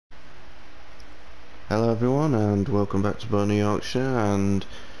Hello everyone and welcome back to Boney Yorkshire and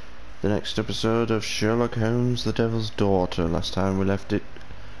the next episode of Sherlock Holmes, the Devil's Daughter. Last time we left it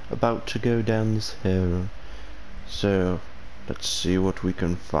about to go down this hill. So, let's see what we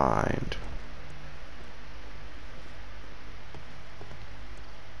can find.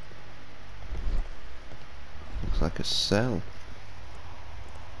 Looks like a cell.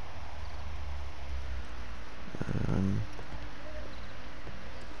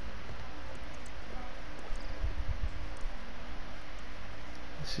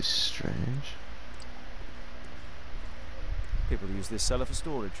 This is strange. People use this cellar for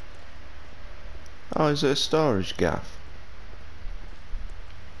storage. Oh, is it a storage gaff?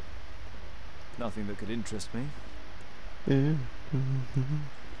 Nothing that could interest me. Yeah.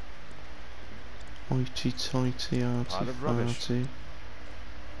 Hoity toity arty Pile of rubbish. farty.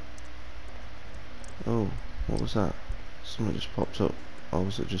 Oh, what was that? Something just popped up. Or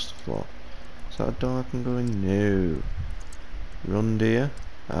was it just a floor? Is that a door I can go in? No. Run, dear.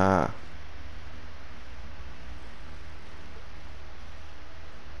 Ah.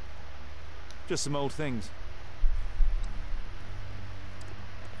 Just some old things.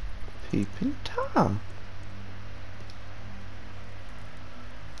 Peeping Tom.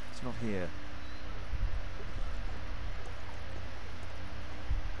 It's not here.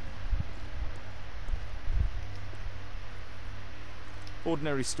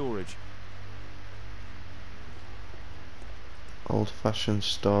 Ordinary storage. Old-fashioned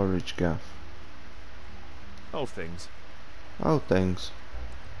storage gaff. Old things. Old things.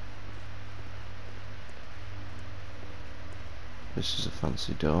 This is a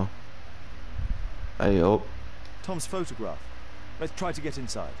fancy door. Hey up. Tom's photograph. Let's try to get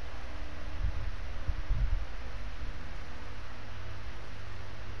inside.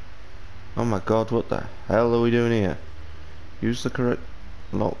 Oh my god, what the hell are we doing here? Use the correct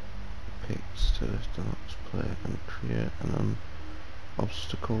lock picks to lift the lock's plate and create an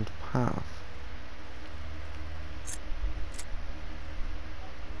obstacled path.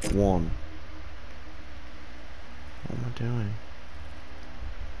 1. What am I doing?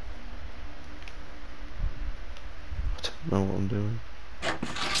 I don't know what I'm doing.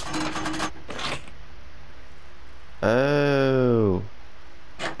 Oh!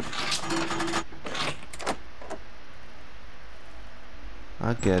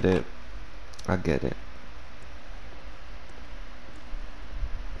 I get it. I get it.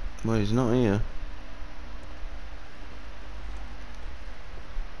 Well, he's not here.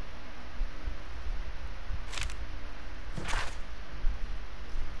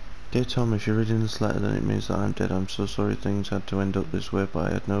 Dear Tom, if you're reading this letter, then it means that I'm dead. I'm so sorry things had to end up this way, but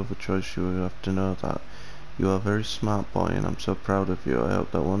I had no other choice. You have to know that. You are a very smart boy, and I'm so proud of you. I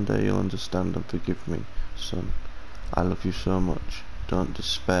hope that one day you'll understand and forgive me, son. I love you so much. Don't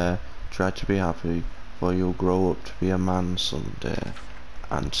despair. Try to be happy, for you'll grow up to be a man someday.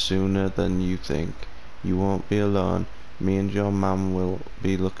 And sooner than you think. You won't be alone. Me and your mum will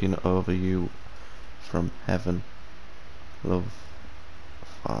be looking over you from heaven. Love,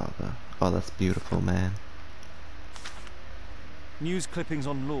 Father. Oh, that's beautiful, man. News clippings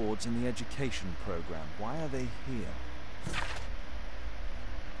on Lords in the education programme. Why are they here?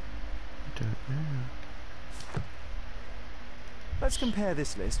 I don't know. Let's compare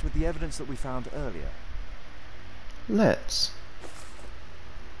this list with the evidence that we found earlier. Let's.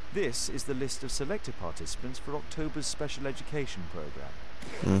 This is the list of selected participants for October's special education programme.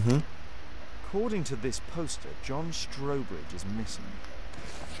 Mm-hmm. According to this poster, John Strobridge is missing.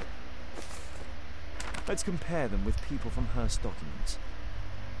 Let's compare them with people from Hearst documents.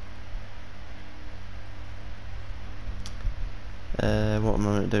 What am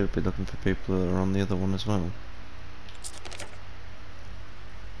I going to do? Be looking for people that are on the other one as well.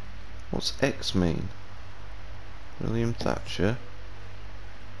 What's X mean? William Thatcher,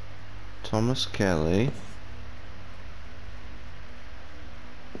 Thomas Kelly,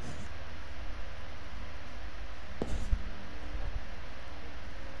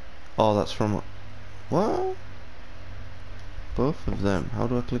 oh, that's from what? Both of them. How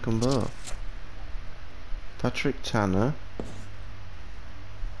do I click on both? Patrick Tanner,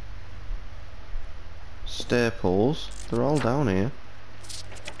 Staples. They're all down here.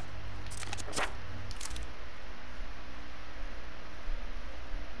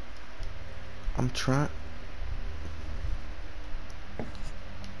 I'm trying.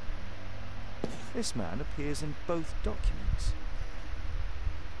 This man appears in both documents.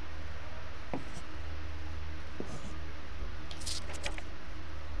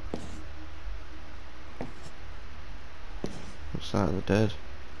 What's that? They're dead.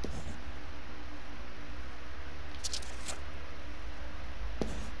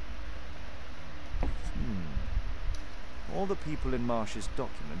 All the people in Marsh's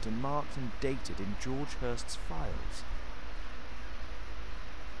document are marked and dated in George Hurst's files.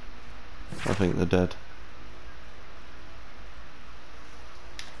 I think they're dead.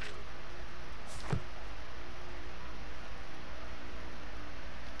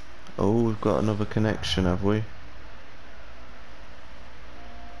 Oh, we've got another connection, have we?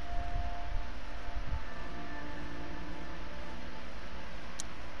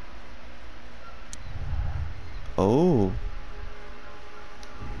 Oh.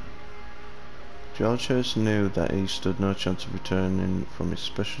 George Hurst knew that he stood no chance of returning from his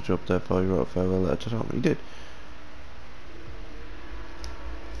special job, therefore he wrote a farewell letter to Tom. He did.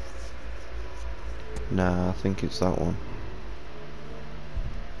 Nah, I think it's that one.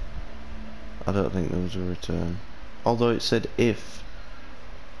 I don't think there was a return. Although it said if.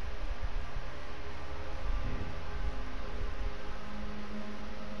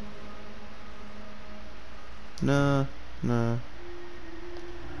 No, no.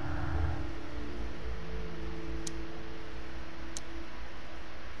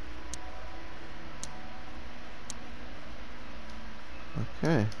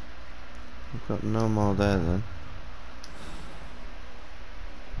 Okay. We've got no more there then.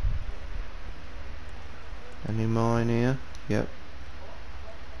 Any more in here? Yep.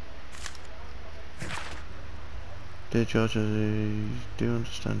 Dear George, I do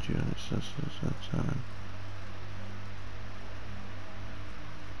understand you and it says that time.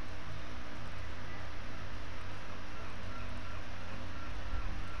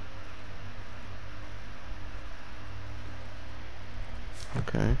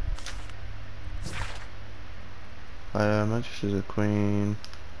 Okay. Her Majesty the Queen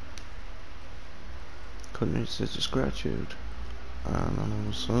couldn't resist his gratitude. And on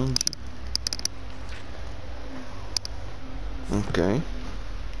all sons. Okay.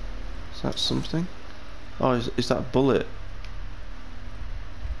 Is that something? Oh, is that a bullet?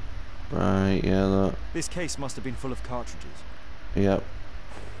 Right, yeah, look. This case must have been full of cartridges. Yep.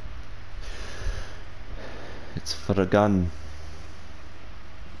 It's for a gun.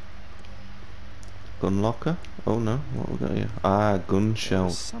 Gun locker? Oh no, what we got here? Ah, gun There shell.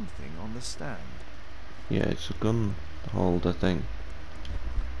 was something on the stand. Yeah, it's a gun holder thing.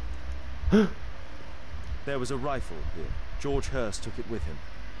 There was a rifle here. George Hurst took it with him.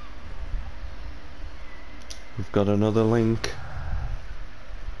 We've got another link.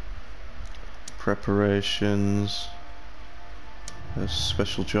 Preparations. A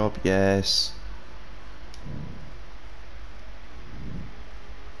special job, yes.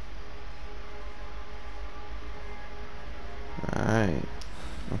 Right.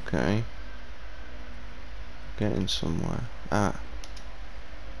 Okay. Getting somewhere. Ah.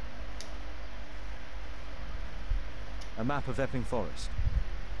 A map of Epping Forest.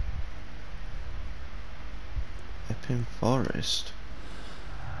 Epping Forest.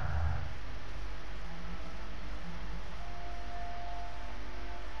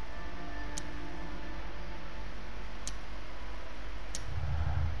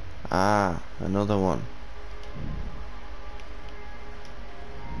 Ah, another one.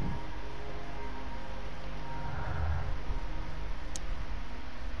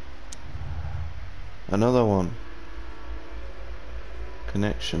 Another one.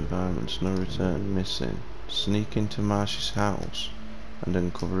 Connection, environments, no return, missing. Sneak into Marsh's house and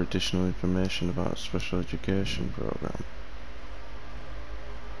uncover additional information about a special education program.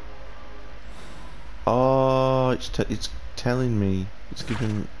 Oh, it's telling me. It's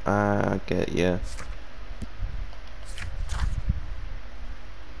giving. Ah, I get ya.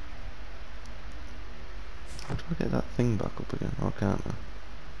 How do I get that thing back up again? Oh, can't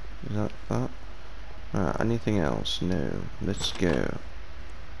I? Is that that? Right, anything else? No. Let's go.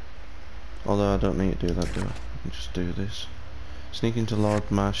 Although I don't need to do that, do I? I can just do this. Sneak into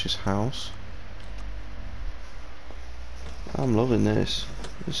Lord Marsh's house. I'm loving this.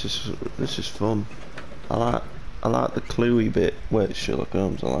 This is fun. I like the cluey bit. Wait, Sherlock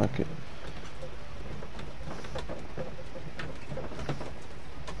Holmes, I like it.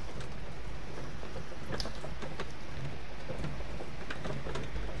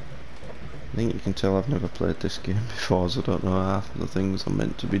 I think you can tell I've never played this game before, so I don't know half of the things I'm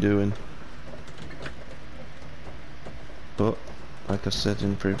meant to be doing. But, like I said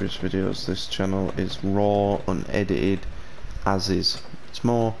in previous videos, this channel is raw, unedited, as is. It's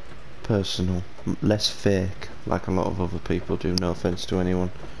more personal, less fake, like a lot of other people do, no offense to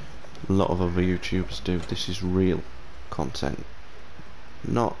anyone. A lot of other YouTubers do. This is real content.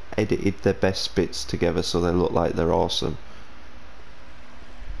 Not edited their best bits together so they look like they're awesome.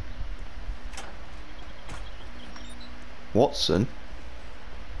 Watson?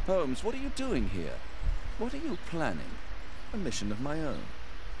 Holmes, what are you doing here? What are you planning? A mission of my own.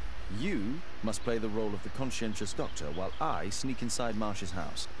 You must play the role of the conscientious doctor while I sneak inside Marsh's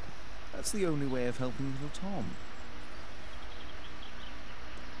house. That's the only way of helping little Tom.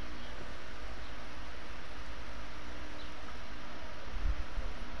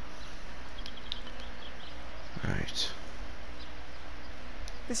 Right.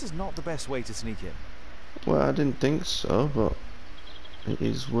 This is not the best way to sneak in. Well, I didn't think so, but it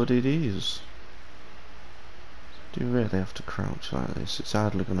is what it is. Do you really have to crouch like this? It's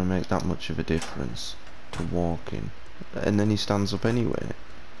hardly going to make that much of a difference to walking. And then he stands up anyway.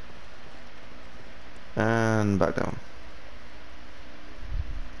 And back down.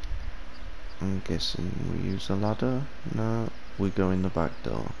 I'm guessing we use a ladder? No, we go in the back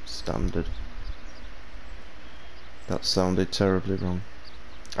door. Standard. That sounded terribly wrong.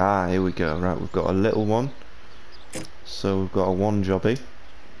 Ah, here we go. Right, we've got a little one. So we've got a one jobby.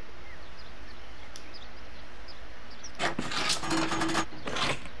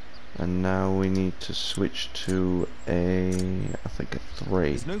 And now we need to switch to I think a 3.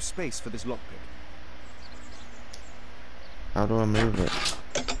 There's no space for this lockpick. How do I move it?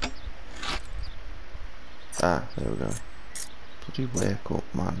 Ah, there we go. Bloody wake up,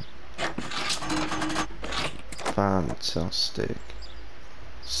 man. Fantastic.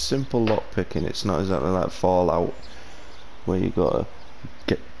 Simple lockpicking, it's not exactly like Fallout, where you gotta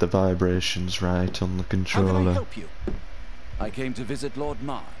get the vibrations right on the controller. How can I help you? I came to visit Lord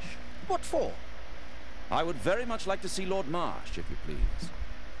Marsh. What for? I would very much like to see Lord Marsh, if you please.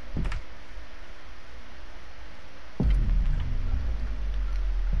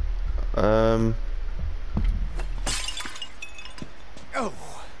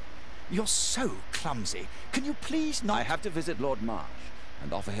 Oh, you're so clumsy. Can you please not... I have to visit Lord Marsh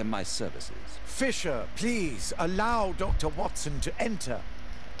and offer him my services. Fisher, please allow Dr. Watson to enter.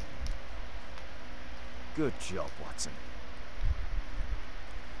 Good job, Watson.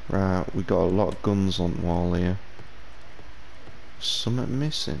 Right, we got a lot of guns on the wall here. Something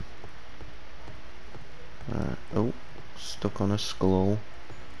missing. Right, oh, stuck on a skull.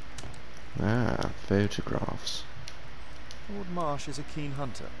 Ah, photographs. Lord Marsh is a keen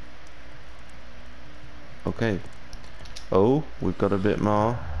hunter. Okay. Oh, we've got a bit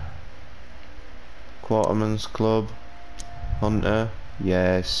more. Quarterman's Club. Hunter.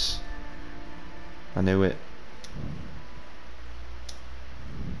 Yes. I knew it.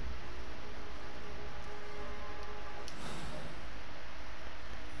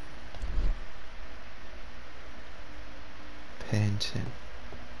 Painting.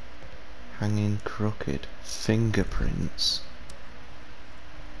 Hanging crooked. Fingerprints.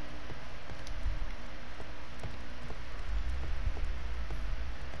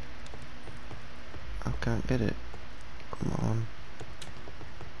 I can't get it. Come on.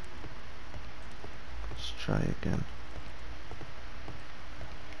 Let's try again.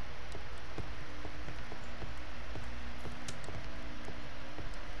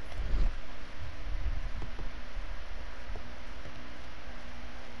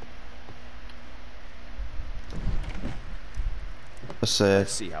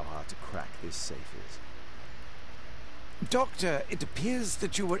 Let's see how hard to crack this safe is. Doctor, it appears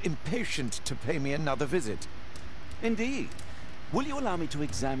that you were impatient to pay me another visit. Indeed. Will you allow me to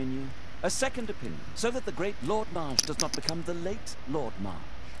examine you? A second opinion, so that the great Lord Marsh does not become the late Lord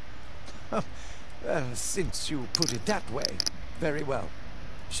Marsh. Well, since you put it that way, very well.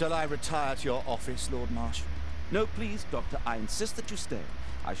 Shall I retire to your office, Lord Marsh? No, please, Doctor. I insist that you stay.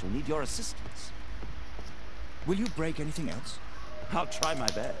 I shall need your assistance. Will you break anything else? I'll try my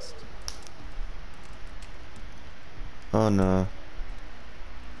best. Oh no.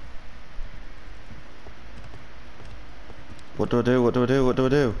 What do I do? What do I do? What do I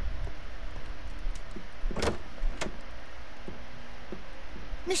do?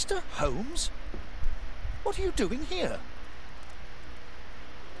 Mr. Holmes? What are you doing here?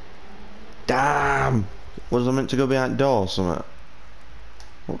 Damn! Was I meant to go behind the door or something?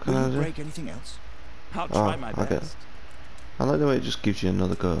 What can I Will you do? break anything else? I'll try my okay. best. I like the way it just gives you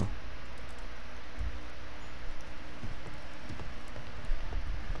another go.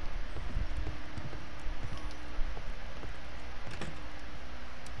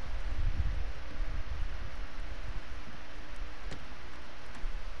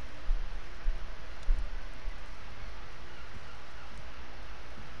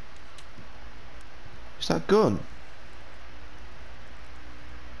 Is that gun?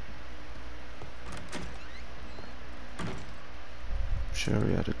 Sure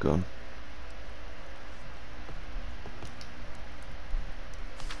he had a gun.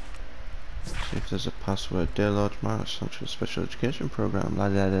 See if there's a password. Dear Lord Marsh, Central Special Education Program. La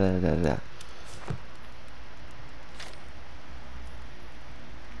da da da da da.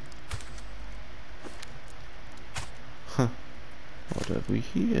 What have we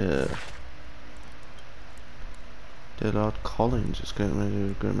here? Dear Lord Collins is going to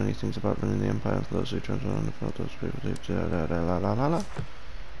do great many things about running the Empire for those who transfer on the photos people do la la la la.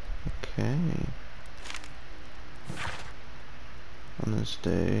 Okay. On this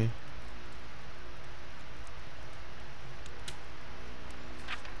day.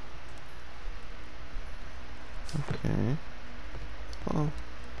 Okay. Well,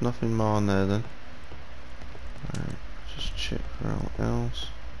 nothing more on there then. Alright, just check for all else.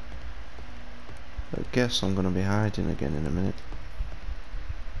 I guess I'm gonna be hiding again in a minute.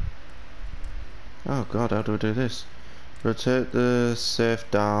 Oh god, how do I do this? Rotate the safe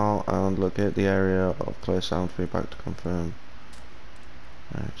dial and locate the area of clear sound feedback to confirm.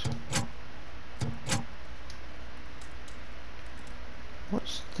 Right.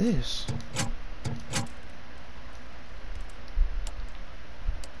 What's this?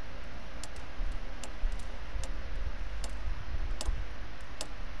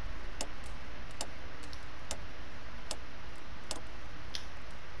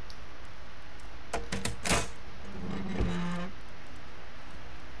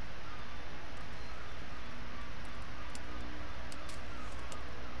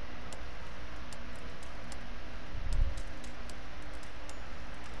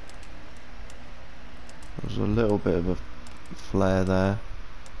 There's a little bit of a flare there.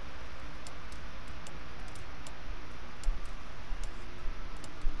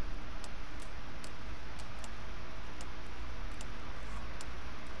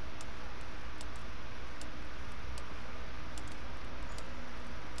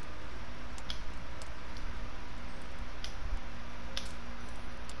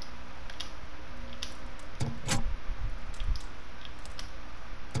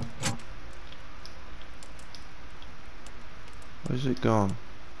 Where's it gone?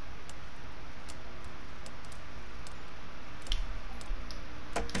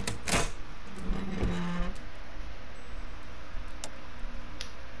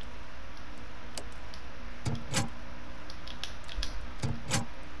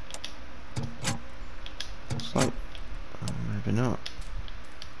 It's like, oh, maybe not.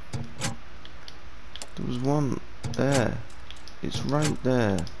 There was one there. It's right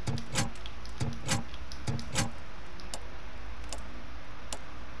there.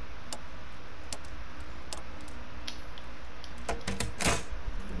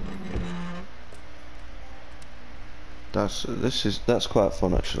 That's quite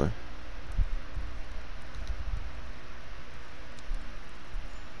fun actually.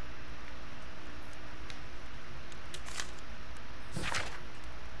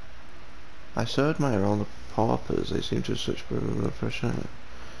 I so admire all the paupers, they seem to have such fresh air.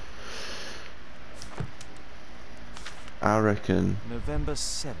 I reckon November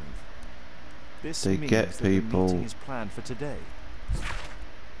 7th. This they means get that the people. meeting is planned for today.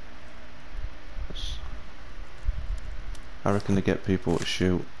 I reckon they get people to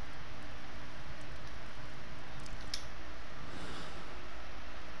shoot.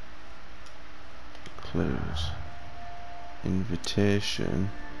 Clues. Invitation.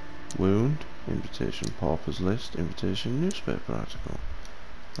 Wound. Invitation. Paupers list. Invitation. Newspaper article.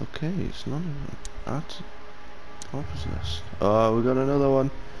 Okay, it's none of them. Paupers list. Oh, we got another one.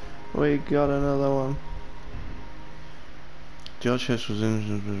 We got another one. George Hurst was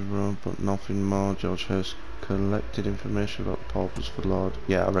in, but nothing more. George Hurst collected information about the paupers for Lord.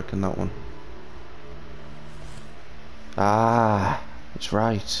 Yeah, I reckon that one. Ah, it's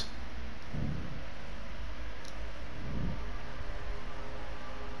right.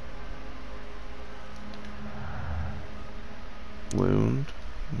 Wound.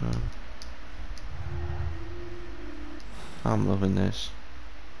 No. I'm loving this.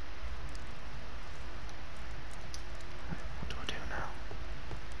 What do I do now?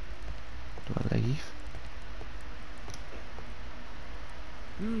 Do I leave?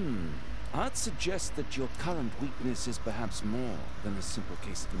 I'd suggest that your current weakness is perhaps more than a simple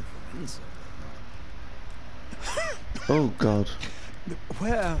case of influenza. Oh God.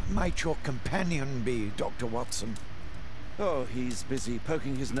 Where might your companion be, Dr. Watson? Oh, he's busy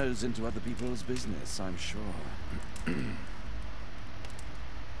poking his nose into other people's business, I'm sure.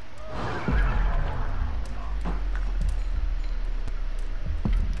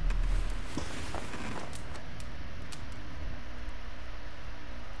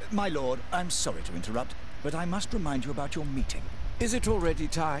 My lord, I'm sorry to interrupt, but I must remind you about your meeting. Is it already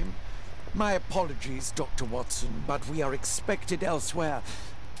time? My apologies, Dr. Watson, but we are expected elsewhere.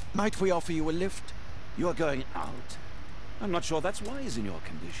 Might we offer you a lift? You are going out. I'm not sure that's wise in your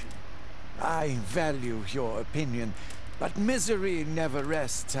condition. I value your opinion, but misery never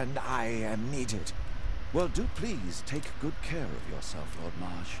rests, and I am needed. Well, do please take good care of yourself, Lord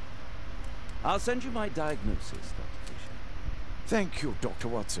Marsh. I'll send you my diagnosis, Dr. Fisher. Thank you, Dr.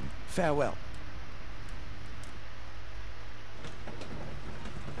 Watson. Farewell.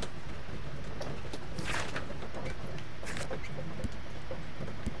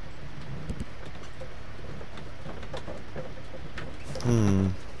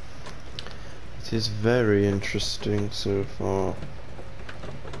 It is very interesting so far.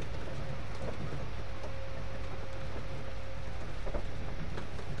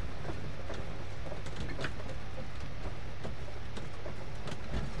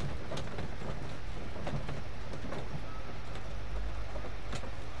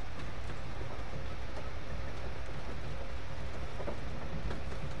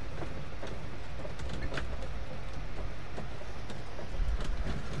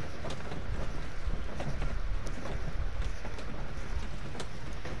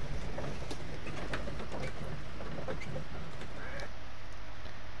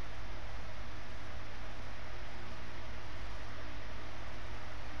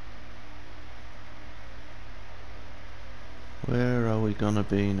 Where are we gonna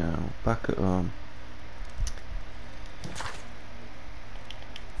be now? Back at home.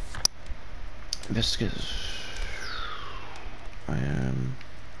 Biscuits.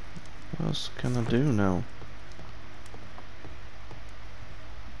 What else can I do now?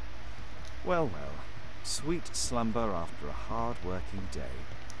 Well, well. Sweet slumber after a hard-working day.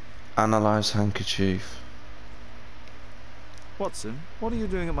 Analyze handkerchief. Watson, what are you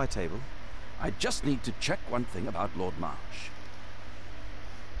doing at my table? I just need to check one thing about Lord Marsh.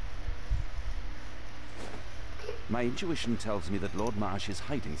 My intuition tells me that Lord Marsh is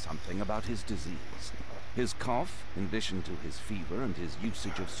hiding something about his disease. His cough, in addition to his fever and his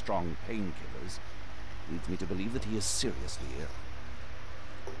usage of strong painkillers, leads me to believe that he is seriously ill.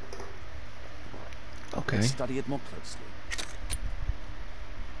 Okay. Let's study it more closely.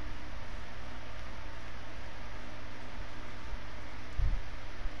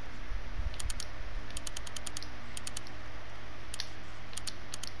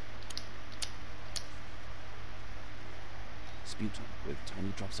 Sputum with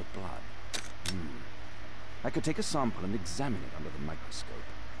tiny drops of blood. I could take a sample and examine it under the microscope.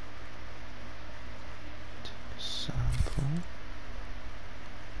 Sample.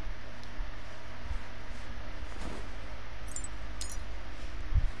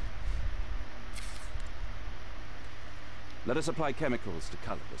 Let us apply chemicals to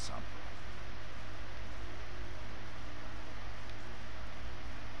color the sample.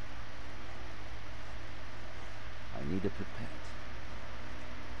 I need a pipette.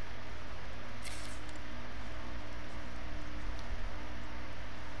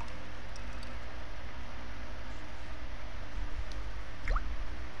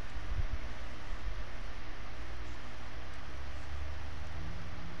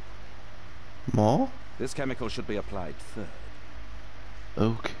 More? This chemical should be applied third.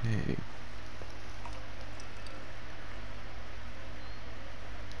 Okay.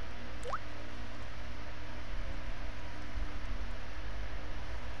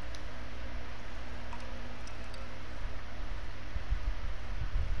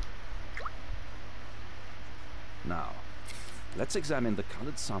 Now, let's examine the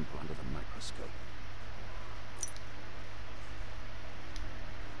colored sample under the microscope.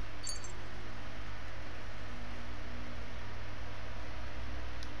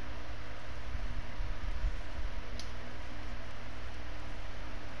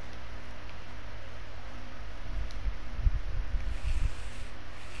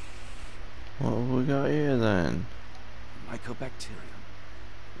 What have we got here then? Mycobacterium.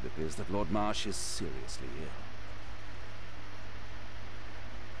 It appears that Lord Marsh is seriously ill.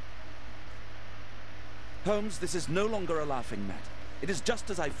 Holmes, this is no longer a laughing matter. It is just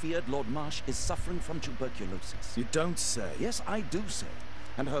as I feared. Lord Marsh is suffering from tuberculosis. You don't say. Yes, I do say.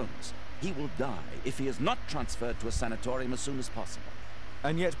 And Holmes, he will die if he is not transferred to a sanatorium as soon as possible.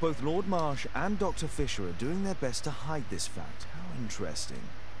 And yet both Lord Marsh and Dr. Fisher are doing their best to hide this fact. How interesting.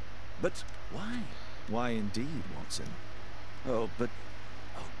 But why? Why indeed, Watson? Oh, dear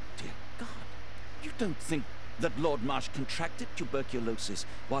God. You don't think that Lord Marsh contracted tuberculosis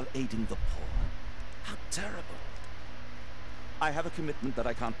while aiding the poor? How terrible. I have a commitment that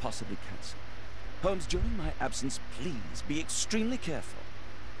I can't possibly cancel. Holmes, during my absence, please be extremely careful.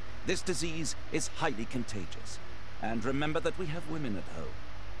 This disease is highly contagious. And remember that we have women at home.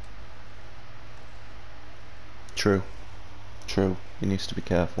 True. True. He needs to be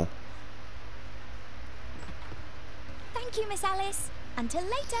careful. Thank you, Miss Alice. Until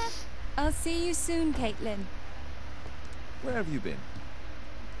later. I'll see you soon, Caitlin. Where have you been?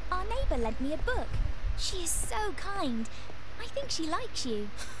 Our neighbour lent me a book. She is so kind. I think she likes you.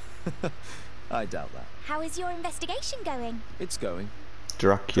 I doubt that. How is your investigation going? It's going.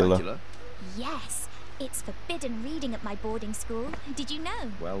 Dracula. Yes, it's forbidden reading at my boarding school. Did you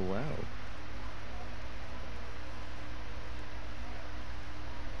know? Well, well.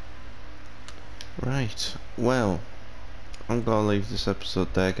 Right, well, I'm gonna leave this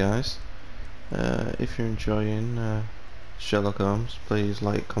episode there, guys. If you're enjoying Sherlock Holmes, please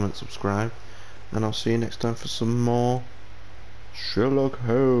like, comment, subscribe, and I'll see you next time for some more Sherlock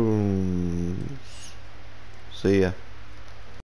Holmes. See ya.